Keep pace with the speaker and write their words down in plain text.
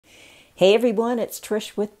Hey everyone, it's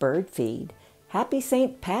Trish with Bird Feed. Happy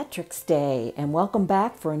St. Patrick's Day and welcome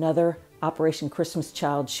back for another Operation Christmas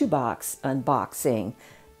Child Shoebox unboxing.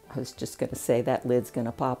 I was just going to say that lid's going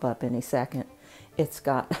to pop up any second. It's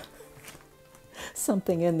got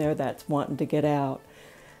something in there that's wanting to get out.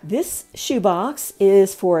 This shoebox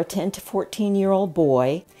is for a 10 to 14-year-old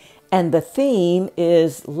boy, and the theme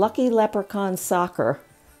is Lucky Leprechaun Soccer.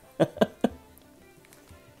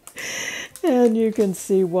 And you can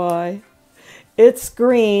see why. It's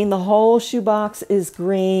green. The whole shoebox is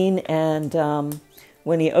green, and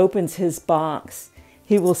when he opens his box,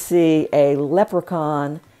 he will see a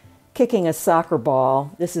leprechaun kicking a soccer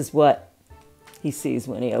ball. This is what he sees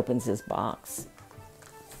when he opens his box.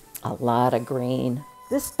 A lot of green.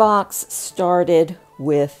 This box started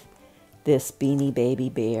with this Beanie Baby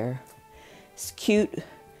Bear. It's cute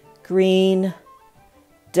green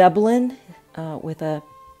Dublin with a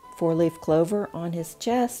four-leaf clover on his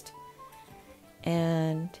chest.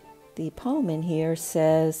 And the poem in here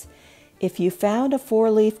says, if you found a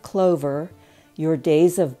four-leaf clover, your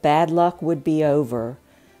days of bad luck would be over.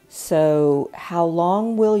 So how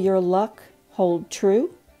long will your luck hold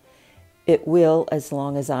true? It will as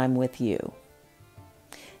long as I'm with you.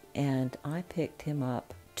 And I picked him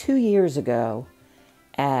up 2 years ago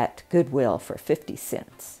at Goodwill for 50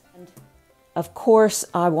 cents. And of course,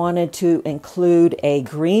 I wanted to include a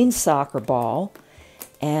green soccer ball,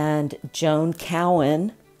 and Joan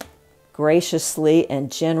Cowan graciously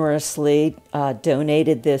and generously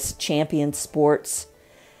donated this Champion Sports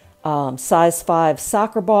size 5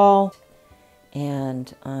 soccer ball,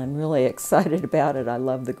 and I'm really excited about it. I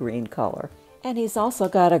love the green color. And he's also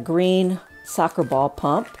got a green soccer ball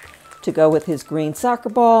pump to go with his green soccer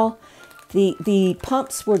ball. The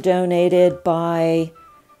pumps were donated by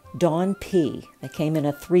Dawn P. They came in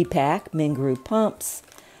a 3-pack, Mingru pumps,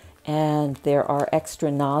 and there are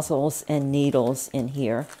extra nozzles and needles in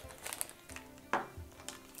here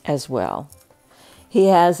as well. He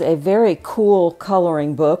has a very cool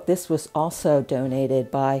coloring book. This was also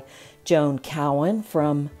donated by Joan Cowan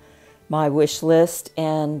from my wish list,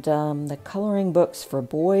 and the coloring books for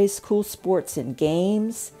boys, cool sports and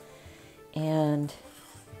games. And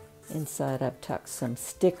inside I've tucked some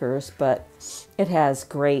stickers, but it has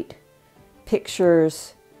great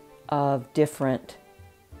pictures of different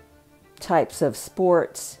types of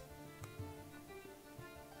sports,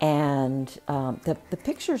 and the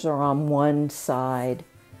pictures are on one side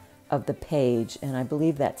of the page, and I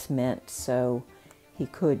believe that's meant so he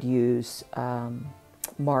could use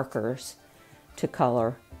markers to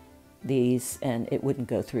color these, and it wouldn't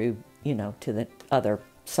go through, you know, to the other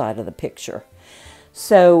side of the picture.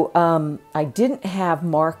 So I didn't have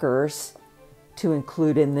markers to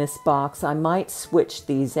include in this box. I might switch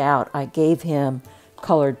these out. I gave him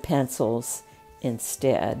colored pencils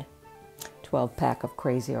instead. 12-pack of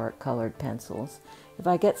Crazy Art colored pencils. If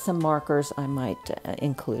I get some markers, I might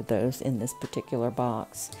include those in this particular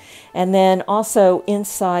box. And then also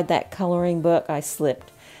inside that coloring book, I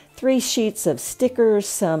slipped 3 sheets of stickers,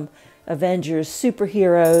 some Avengers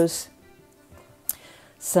superheroes,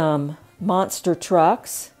 some monster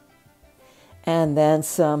trucks, and then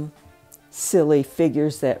some silly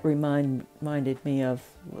figures that reminded me of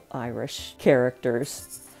Irish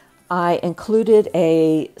characters. I included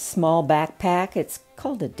a small backpack. It's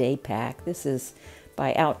called a day pack. This is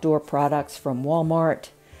by Outdoor Products from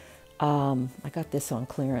Walmart. I got this on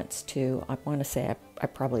clearance too. I want to say I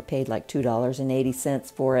probably paid like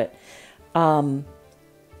 $2.80 for it. I'm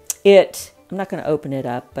not going to open it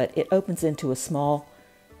up, but it opens into a small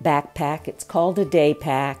backpack. It's called a day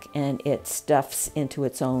pack, and it stuffs into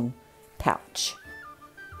its own pouch.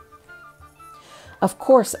 Of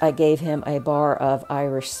course, I gave him a bar of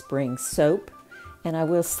Irish Spring soap, and I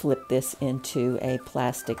will slip this into a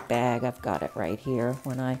plastic bag. I've got it right here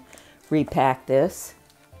when I repack this.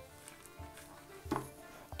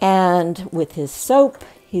 And with his soap,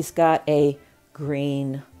 he's got a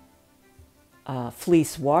green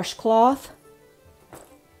fleece washcloth.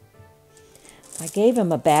 I gave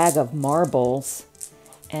him a bag of marbles,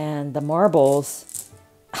 and the marbles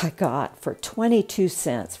I got for 22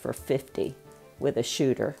 cents for 50 with a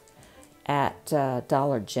shooter at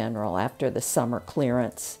Dollar General after the summer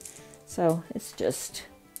clearance. So it's just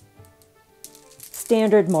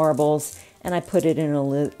standard marbles, and I put it in a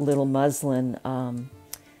little muslin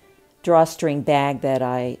drawstring bag that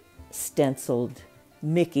I stenciled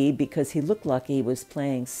Mickey because he looked like he was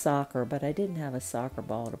playing soccer, but I didn't have a soccer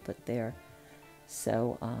ball to put there.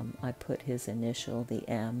 So I put his initial, the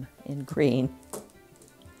M, in green.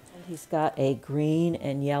 He's got a green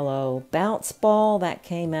and yellow bounce ball that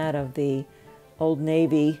came out of the Old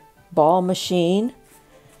Navy ball machine.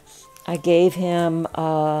 I gave him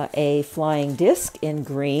a flying disc in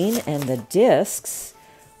green, and the discs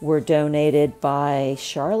were donated by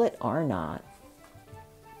Charlotte Arnott.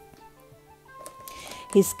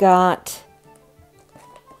 He's got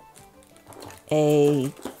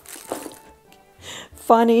a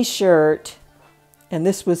funny shirt, and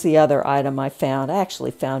this was the other item I found. I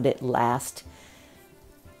actually found it last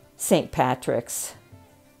St. Patrick's,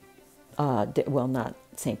 well, not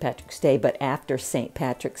St. Patrick's Day, but after St.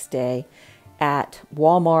 Patrick's Day at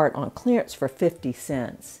Walmart on clearance for 50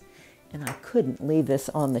 cents. And I couldn't leave this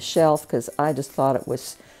on the shelf because I just thought it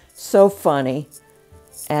was so funny,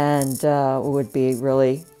 and it would be a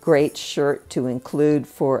really great shirt to include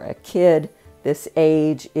for a kid this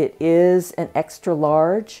age. It is an extra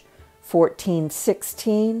large,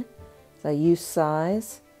 14-16. It's a youth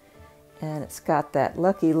size, and it's got that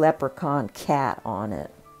Lucky Leprechaun cat on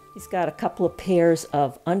it. He's got a couple of pairs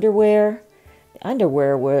of underwear. The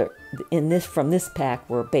underwear were from this pack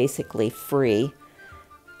were basically free.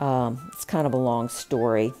 It's kind of a long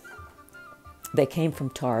story. They came from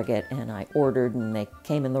Target, and I ordered, and they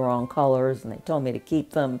came in the wrong colors, and they told me to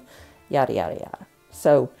keep them, yada, yada, yada.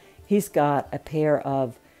 So he's got a pair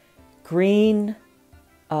of green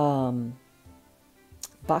boxer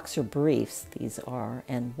briefs, these are,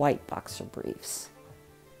 and white boxer briefs.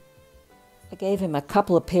 I gave him a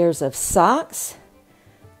couple of pairs of socks,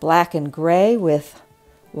 black and gray with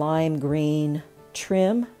lime green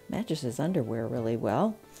trim, matches his underwear really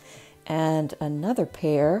well, and another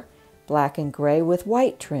pair, black and gray with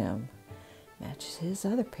white trim, matches his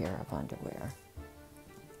other pair of underwear.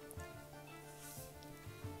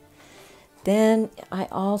 Then I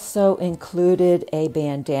also included a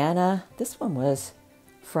bandana. This one was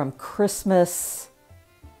from Christmas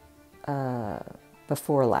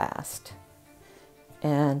before last.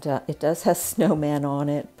 And it does have snowman on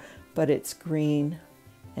it, but it's green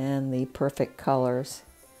and the perfect colors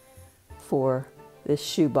for this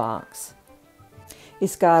shoebox.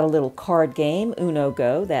 He's got a little card game, Uno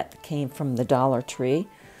Go, that came from the Dollar Tree.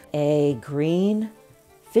 A green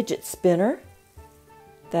fidget spinner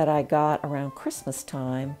that I got around Christmas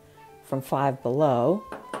time from Five Below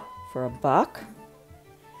for $1.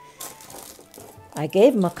 I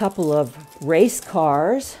gave him a couple of race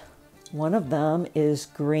cars. One of them is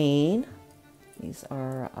green. These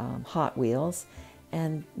are Hot Wheels.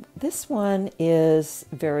 And this one is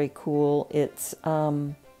very cool. It's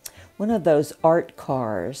one of those art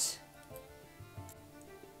cars.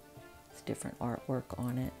 It's different artwork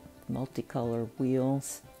on it, multicolor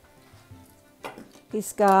wheels.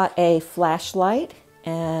 He's got a flashlight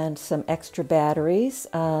and some extra batteries.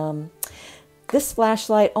 This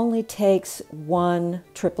flashlight only takes one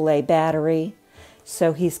AAA battery,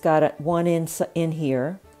 so he's got one in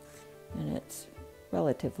here, and it's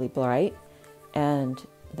relatively bright. And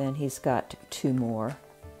then he's got 2 more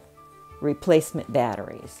replacement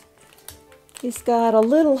batteries. He's got a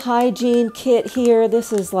little hygiene kit here.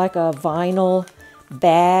 This is like a vinyl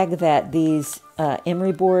bag that these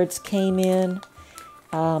emery boards came in.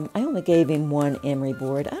 I only gave him one emery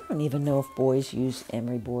board. I don't even know if boys use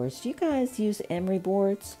emery boards. Do you guys use emery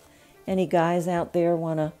boards? Any guys out there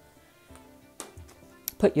want to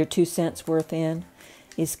put your 2 cents worth in?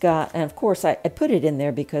 He's got, and of course I put it in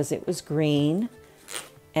there because it was green,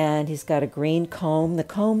 and he's got a green comb. The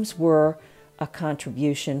combs were a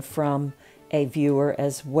contribution from a viewer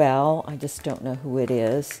as well. I just don't know who it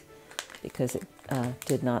is because it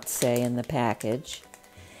did not say in the package.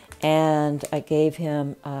 And I gave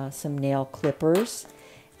him some nail clippers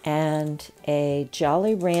and a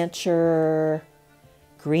Jolly Rancher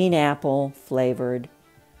green apple flavored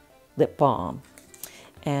lip balm.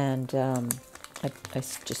 And I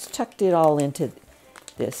just tucked it all into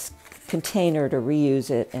this container to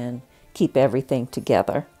reuse it and keep everything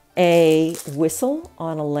together. A whistle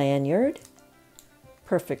on a lanyard,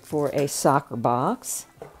 perfect for a soccer box.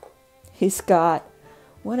 He's got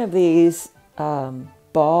one of these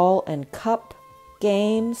ball and cup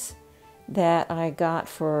games that I got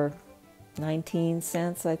for 19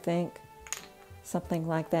 cents, I think. Something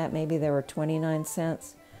like that. Maybe they were 29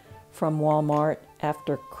 cents from Walmart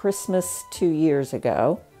after Christmas 2 years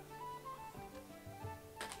ago.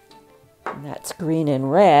 And that's green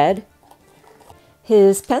and red.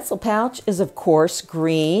 His pencil pouch is, of course,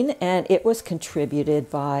 green, and it was contributed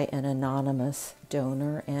by an anonymous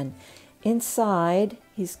donor. And inside,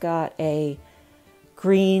 he's got a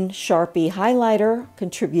green Sharpie highlighter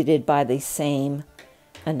contributed by the same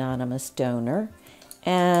anonymous donor,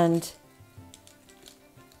 and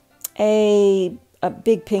a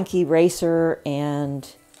big pink eraser,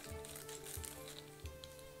 and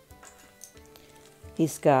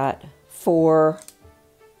he's got 4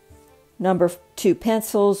 number 2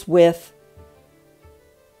 pencils with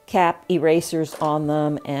cap erasers on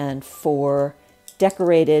them and 4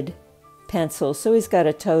 decorated pencils. So he's got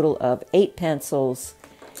a total of 8 pencils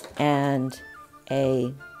and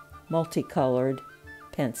a multicolored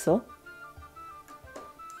pencil.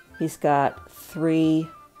 He's got 3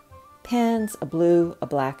 pens, a blue, a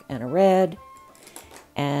black, and a red,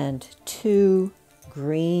 and 2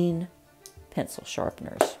 green pencil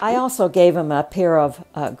sharpeners. I also gave him a pair of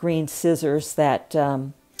green scissors that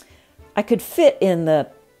I could fit in the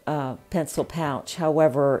pencil pouch.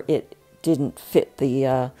 However, it didn't fit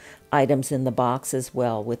the items in the box as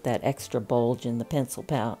well with that extra bulge in the pencil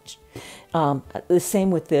pouch. The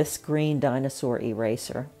same with this green dinosaur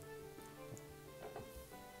eraser.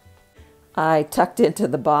 I tucked into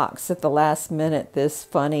the box at the last minute this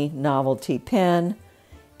funny novelty pen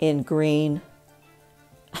in green.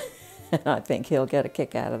 And I think he'll get a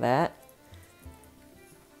kick out of that.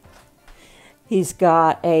 He's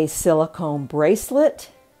got a silicone bracelet,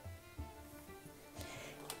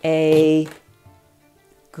 a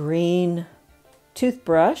green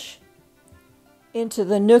toothbrush. Into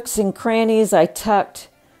the nooks and crannies, I tucked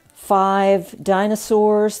 5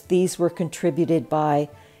 dinosaurs. These were contributed by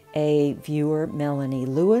a viewer, Melanie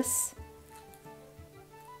Lewis.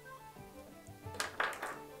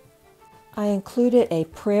 I included a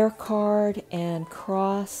prayer card and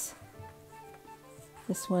cross.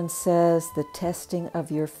 This one says, "The testing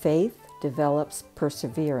of your faith develops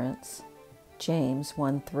perseverance." James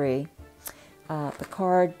 1:3. The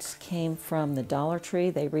cards came from the Dollar Tree.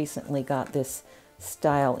 They recently got this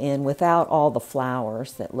style in without all the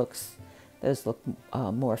flowers. Those look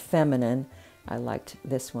more feminine. I liked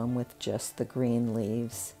this one with just the green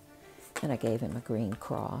leaves, and I gave him a green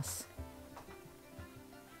cross.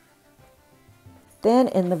 Then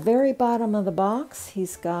in the very bottom of the box,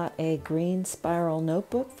 he's got a green spiral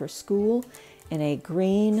notebook for school and a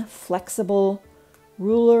green flexible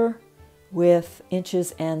ruler with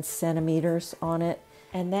inches and centimeters on it.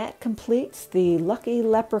 And that completes the Lucky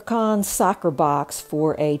Leprechaun Soccer box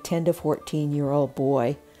for a 10 to 14-year-old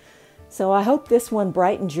boy. So I hope this one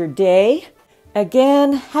brightens your day.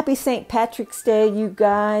 Again, happy St. Patrick's Day, you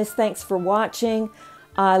guys. Thanks for watching.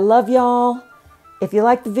 I love y'all. If you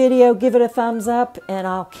like the video, give it a thumbs up, and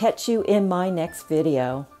I'll catch you in my next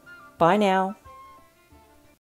video. Bye now.